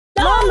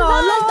La la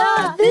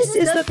la, this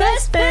is the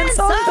best band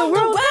song the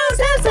world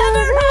has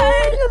ever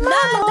heard.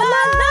 La la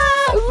la,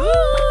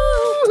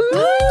 ooh,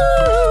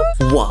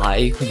 ooh.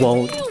 Why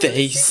won't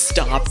they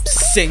stop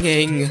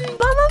singing?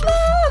 La la la,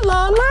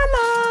 la la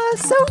la,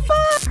 so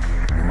fun.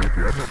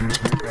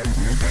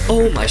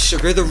 Oh my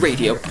sugar, the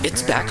radio,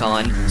 it's back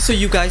on. So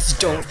you guys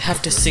don't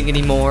have to sing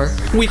anymore.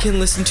 We can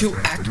listen to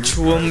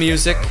actual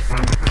music.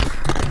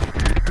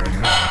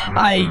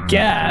 I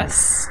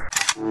guess.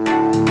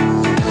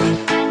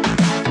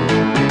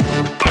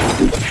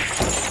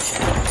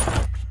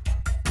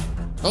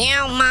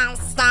 You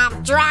must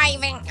stop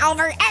driving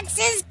over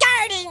X's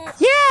garden!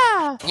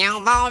 Yeah!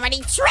 You've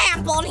already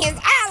trampled his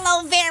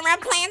aloe vera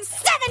plant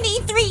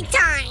 73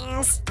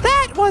 times!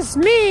 That was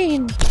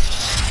mean!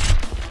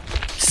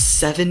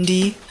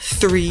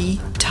 73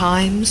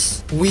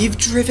 times? We've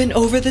driven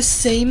over the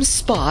same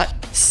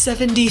spot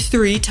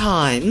 73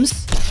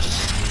 times?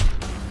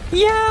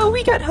 Yeah,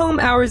 we got home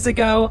hours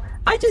ago.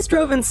 I just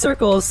drove in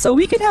circles so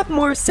we could have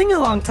more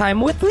sing-along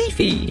time with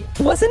Leafy.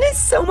 Wasn't it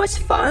so much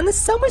fun?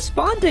 So much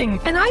bonding.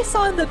 And I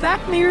saw in the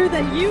back mirror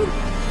that you...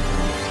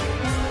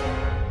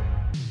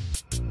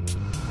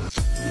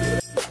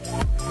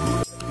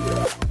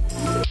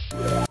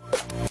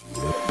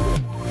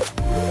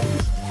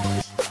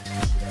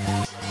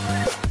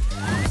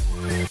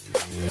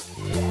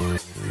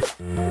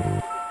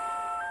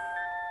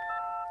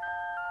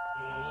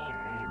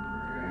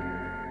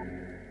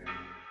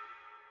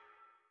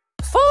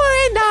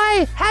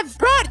 have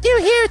brought you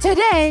here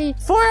today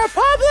for a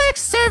public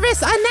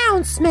service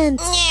announcement.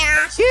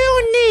 Yeah.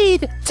 You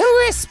need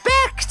to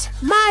respect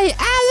my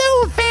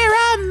aloe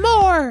vera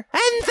more.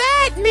 And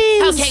that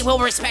means... Okay, we'll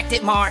respect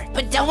it more.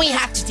 But don't we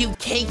have to do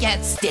cake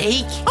at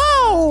stake?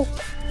 Oh!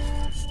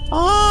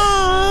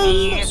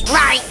 He's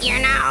right, you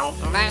know.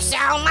 The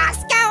show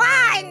must go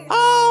on.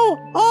 Oh,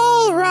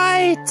 all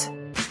right.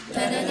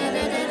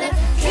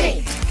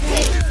 Cake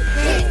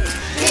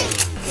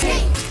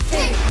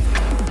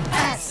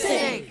at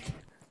stake.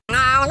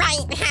 All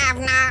right,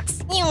 have-nots.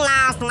 You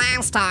lost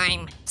last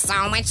time. So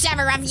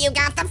whichever of you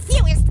got the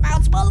fewest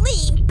votes will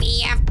leave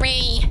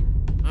BFB.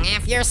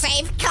 If you're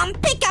safe, come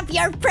pick up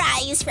your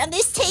prize from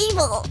this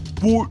table.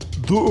 But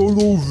the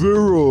aloe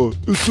vera,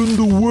 it's in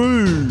the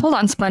way. Hold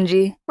on,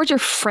 Spongy. Where'd your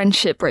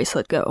friendship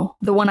bracelet go?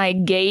 The one I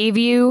gave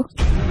you?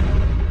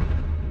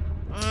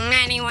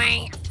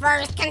 Anyway,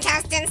 first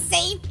contestant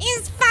safe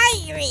is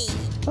Fiery.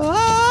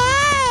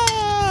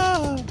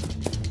 Ah!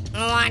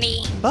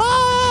 Woody.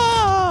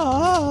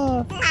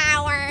 Ah!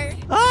 Howard.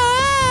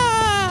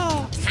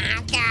 Ah!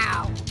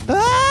 Taco.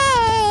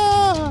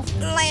 Ah!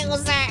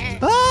 Loser.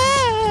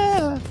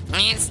 Ah!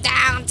 It's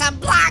down to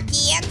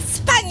Blocky and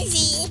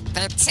Spongy,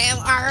 the two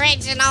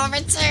original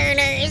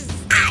returners.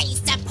 I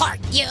support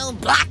you,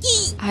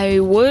 Blocky. I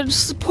would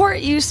support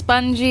you,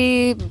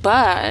 Spongy,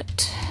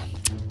 but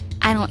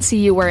I don't see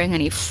you wearing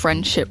any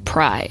friendship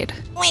pride.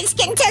 Which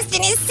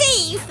contestant is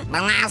safe?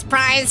 The last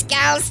prize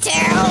goes to...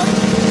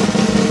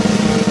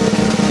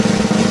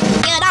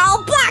 good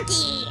old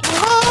Blocky.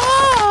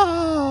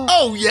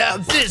 Oh yeah,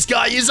 this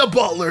guy is a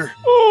butler.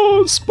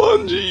 Oh,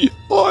 Spongy,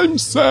 I'm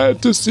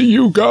sad to see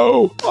you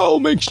go. I'll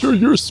make sure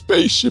your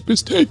spaceship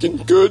is taken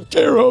good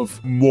care of.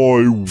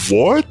 My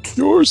what?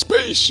 Your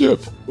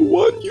spaceship. The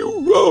one you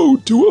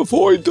rode to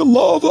avoid the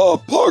lava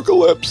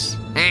apocalypse.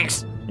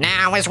 X,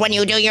 now is when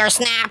you do your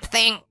snap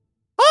thing.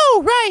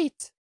 Oh,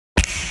 right.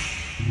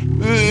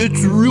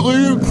 It's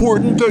really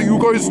important that you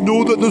guys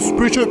know that the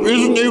spaceship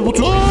isn't able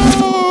to...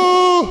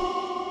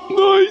 Ah!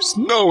 Nice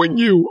knowing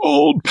you,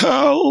 old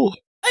pal.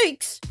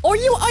 X, are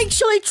you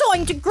actually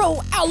trying to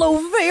grow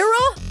aloe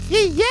vera?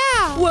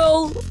 Yeah.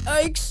 Well,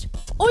 X,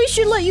 I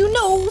should let you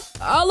know,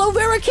 aloe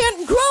vera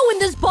can't grow in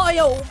this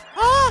biome.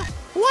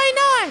 Why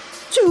not?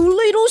 Too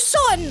little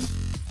sun.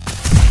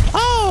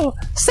 Oh,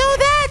 so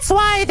that's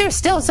why they're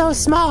still so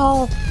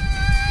small.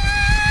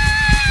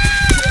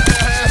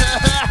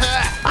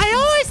 I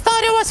always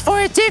thought it was for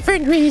a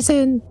different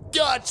reason.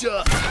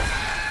 Gotcha.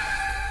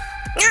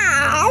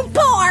 Oh,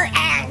 poor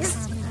X.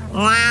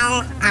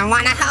 Well, I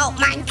want to help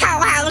my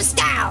co-host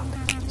out.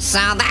 So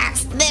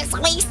that's this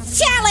week's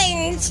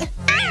challenge.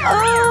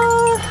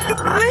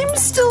 I'm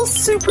still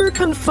super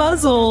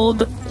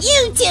confuzzled.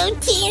 You two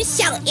teams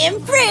shall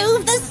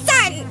improve the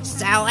sun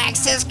so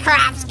X's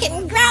crops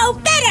can grow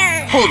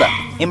better. Hold up.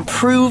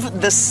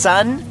 Improve the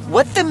sun?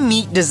 What the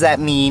meat does that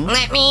mean?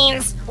 That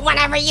means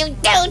whatever you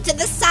do to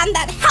the sun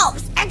that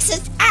helps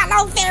X's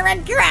aloe vera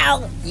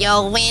grow,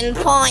 you'll win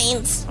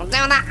points. Do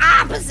the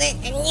opposite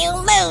and you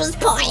lose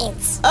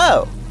points.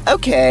 Oh,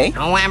 okay.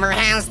 Whoever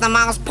has the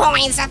most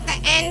points at the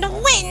end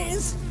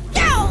wins.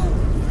 Go!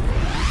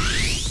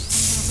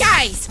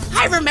 Guys,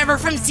 I remember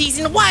from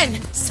season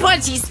 1,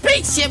 Spongy's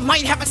spaceship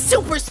might have a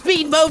super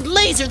speed mode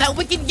laser that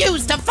we can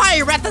use to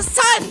fire at the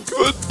sun.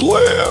 Good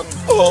plan.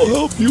 I'll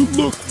help you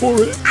look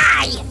for it.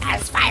 I,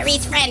 as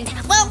Fiery's friend,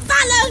 will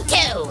follow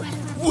too.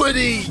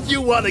 Woody,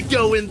 you want to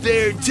go in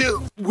there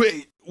too?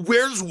 Wait,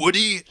 where's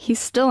Woody? He's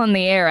still in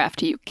the air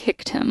after you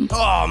kicked him.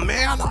 Oh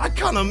man, I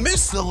kinda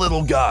miss the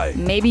little guy.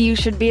 Maybe you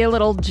should be a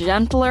little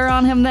gentler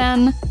on him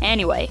then?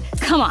 Anyway,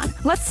 come on,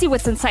 let's see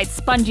what's inside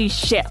Spongy's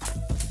ship.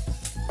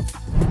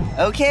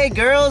 Okay,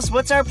 girls,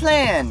 what's our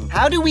plan?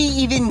 How do we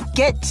even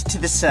get to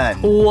the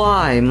sun?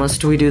 Why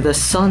must we do the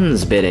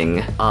sun's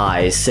bidding?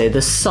 I say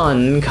the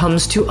sun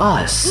comes to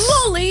us.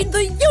 Molly,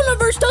 the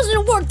universe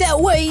doesn't work that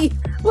way.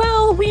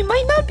 Well, we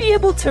might not be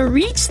able to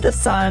reach the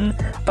sun,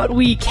 but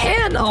we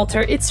can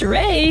alter its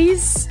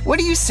rays. What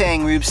are you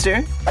saying,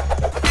 Roobster?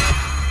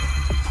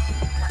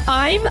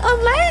 I'm a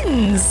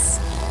lens.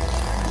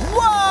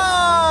 Whoa!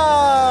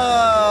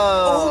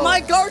 Oh my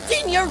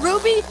gardenia,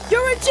 Ruby,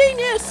 you're a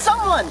genius.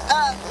 Someone,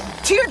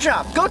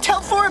 Teardrop, go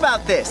tell Four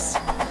about this.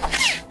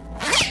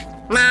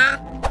 Ma?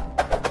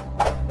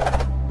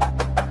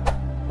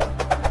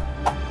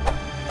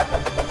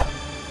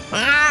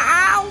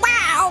 Oh,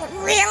 wow,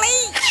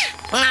 really?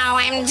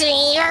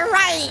 OMG, you're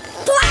right.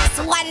 Plus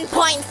 1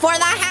 point for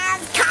the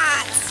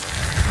half-cots.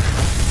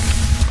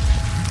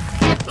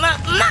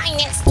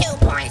 Minus 2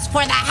 points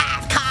for the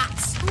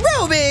half-cots.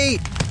 Ruby!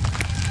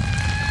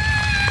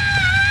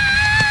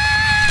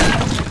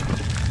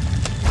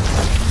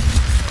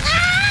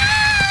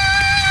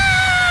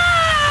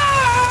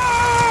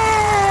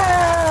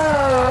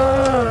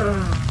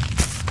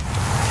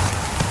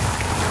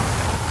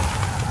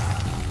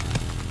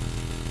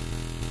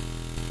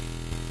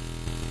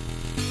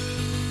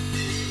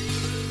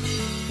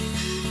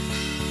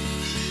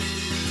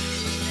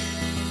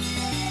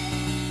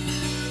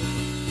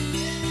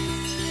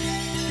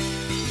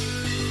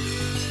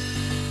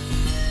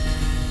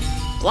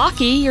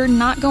 Blocky, you're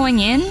not going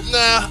in?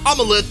 Nah,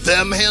 I'ma let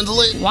them handle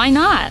it. Why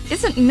not?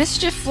 Isn't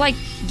mischief like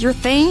your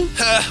thing?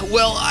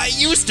 Well, I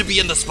used to be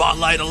in the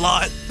spotlight a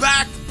lot.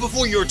 Back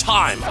before your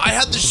time, I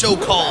had the show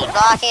called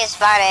Blocky's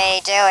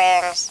Funny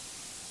Doings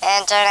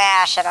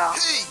International.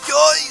 Hey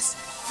guys!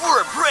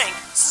 For a prank,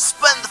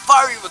 suspend the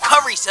fiery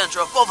recovery center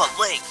above a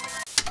lake.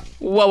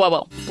 Whoa, whoa,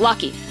 whoa.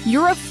 Blocky,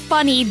 you're a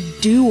funny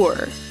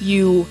doer.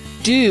 You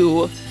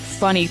do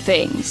funny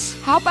things.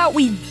 How about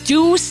we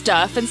do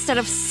stuff instead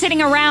of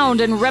sitting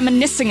around and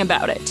reminiscing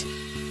about it?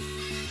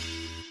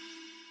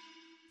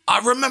 I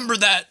remember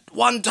that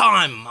one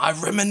time I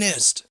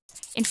reminisced.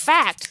 In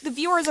fact, the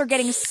viewers are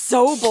getting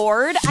so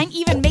bored, I'm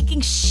even making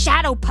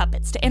shadow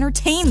puppets to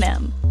entertain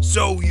them.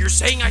 So you're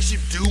saying I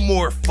should do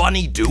more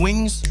funny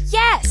doings?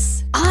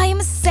 Yes!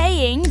 I'm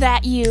saying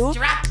that you...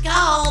 Drop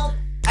gold!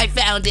 I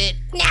found it.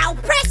 Now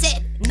press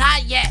it.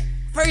 Not yet.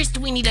 First,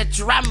 we need a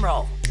drum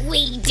roll.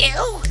 We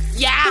do?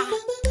 Yeah.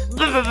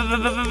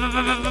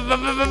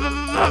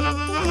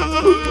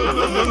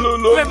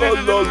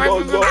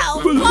 Oh,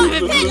 for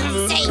pity's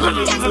sake,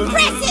 just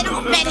press it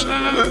already.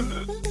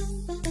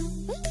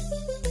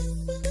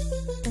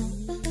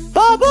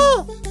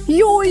 Bubble!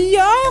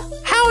 Yeah?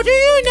 How do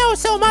you know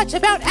so much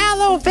about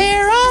aloe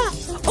vera?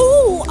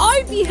 Oh,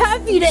 I'd be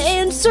happy to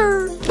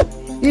answer.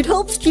 It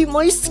helps keep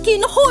my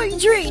skin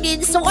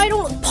hydrated so I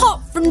don't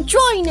pop from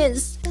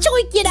dryness.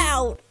 Check it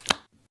out.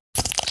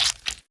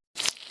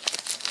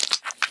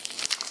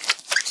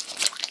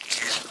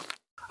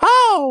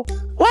 Oh,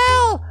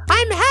 well,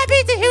 I'm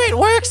happy to hear it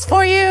works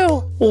for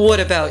you. What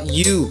about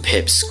you,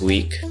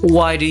 Pipsqueak?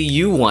 Why do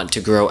you want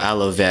to grow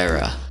aloe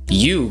vera?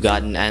 You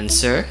got an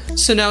answer,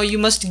 so now you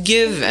must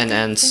give an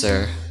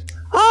answer.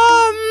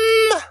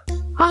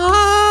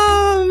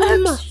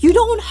 You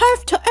don't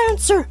have to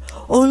answer.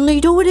 Only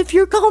do it if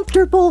you're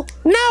comfortable.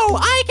 No,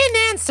 I can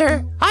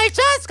answer. I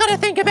just gotta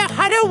think about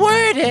how to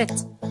word it.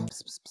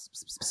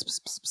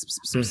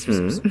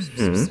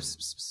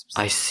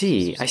 I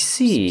see.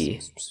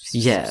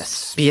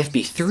 Yes,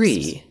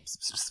 BFB3.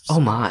 Oh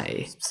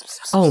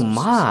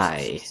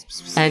my.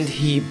 And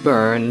he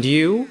burned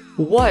you?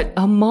 What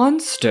a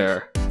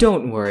monster.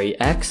 Don't worry,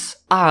 X.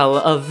 I'll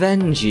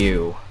avenge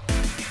you.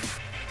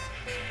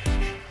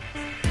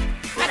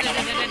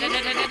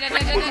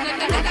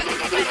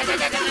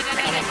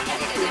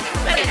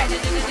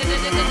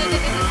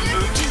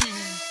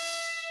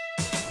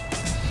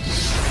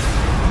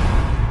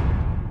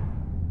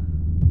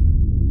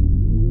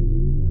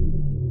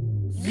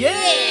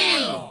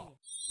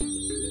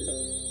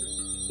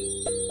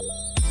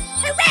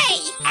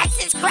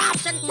 X's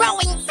crops are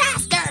growing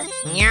faster.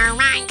 You're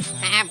right.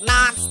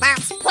 Have-nots,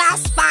 that's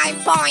plus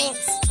 5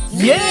 points.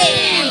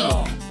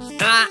 Yeah!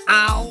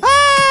 Uh-oh.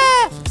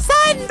 Ah!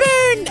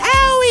 Sunburn!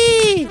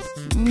 Owie!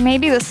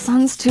 Maybe the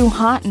sun's too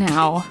hot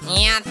now.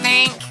 You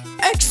think?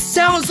 X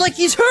sounds like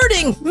he's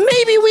hurting.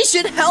 Maybe we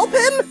should help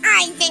him?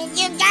 I think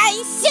you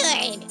guys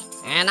should.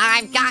 And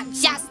I've got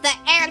just the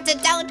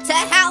antidote to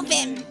help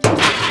him.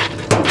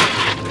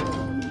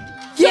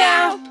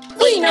 Yeah,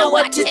 we know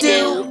what to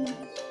do.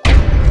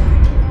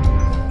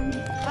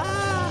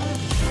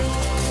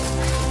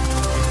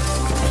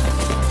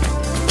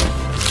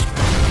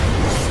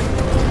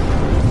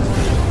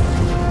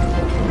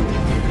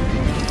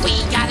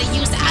 We gotta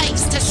use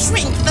ice to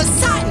shrink the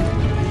sun.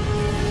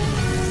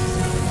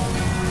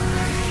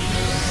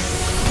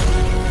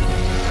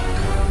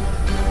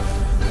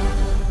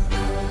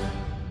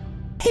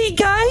 Hey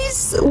guys!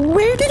 Guys,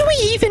 where did we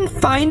even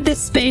find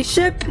this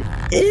spaceship?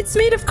 It's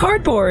made of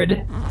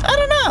cardboard. I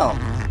don't know.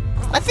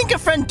 I think a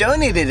friend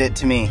donated it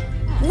to me.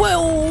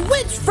 Well,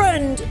 which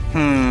friend?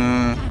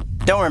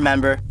 Don't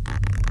remember.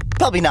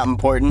 Probably not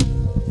important.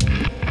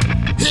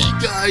 Hey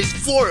guys,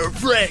 for a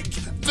prank,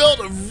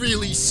 build a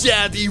really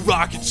shabby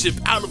rocket ship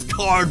out of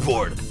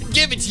cardboard.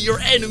 Give it to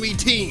your enemy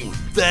team.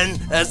 Then,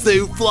 as they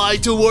fly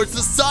towards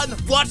the sun,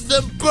 watch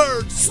them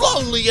burn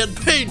slowly and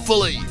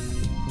painfully.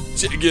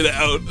 Check it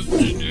out.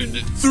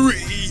 3,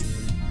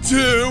 2...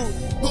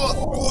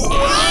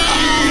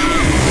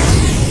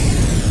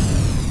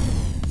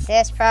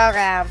 This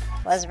program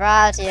was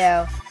brought to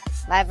you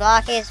by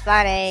Blocky's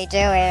Funny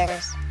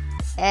Doings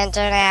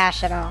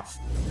International.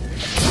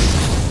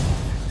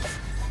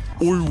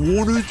 I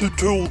wanted to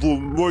tell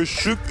them my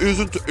ship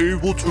isn't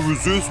able to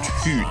resist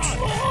heat.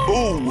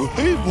 Oh,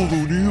 hey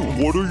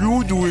Balloony, what are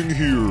you doing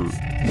here?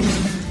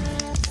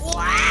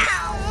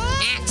 Wow!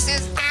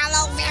 Axe's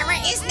aloe vera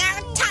is now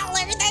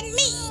taller than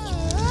me.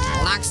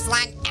 Looks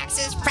like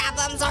Axe's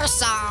problems are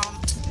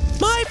solved.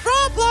 My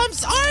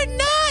problems are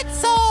not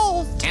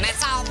solved! And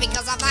it's all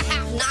because of the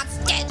Have-Nots'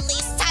 deadly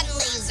sun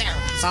laser.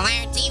 So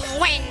their team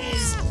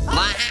wins. The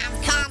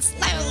Have-Cots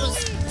lose.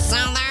 So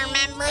their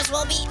members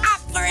will be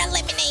up for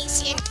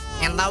elimination.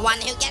 And the one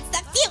who gets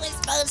the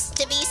fewest votes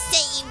to be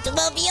saved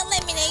will be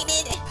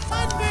eliminated.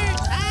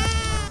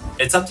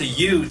 It's up to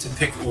you to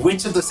pick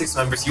which of the 6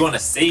 members you want to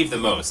save the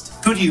most.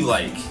 Who do you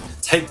like?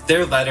 Type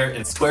their letter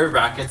in square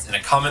brackets in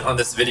a comment on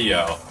this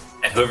video.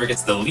 And whoever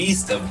gets the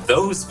least of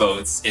those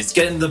votes is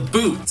getting the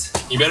boot.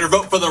 You better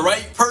vote for the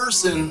right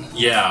person.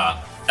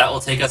 Yeah, that will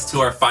take us to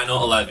our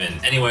final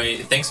 11. Anyway,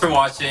 thanks for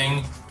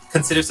watching.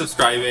 Consider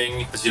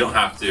subscribing, but you don't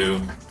have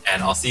to.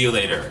 And I'll see you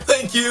later.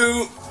 Thank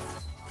you.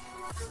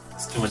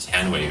 It's too much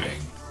hand waving.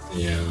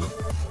 Yeah.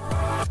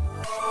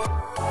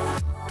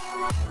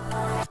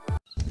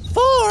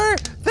 4,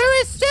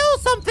 there is still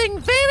something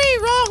very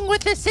wrong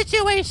with this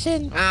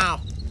situation. Oh,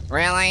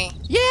 really?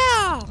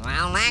 Yeah.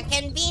 Well, that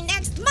can be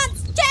next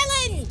month's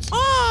challenge.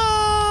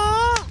 Oh.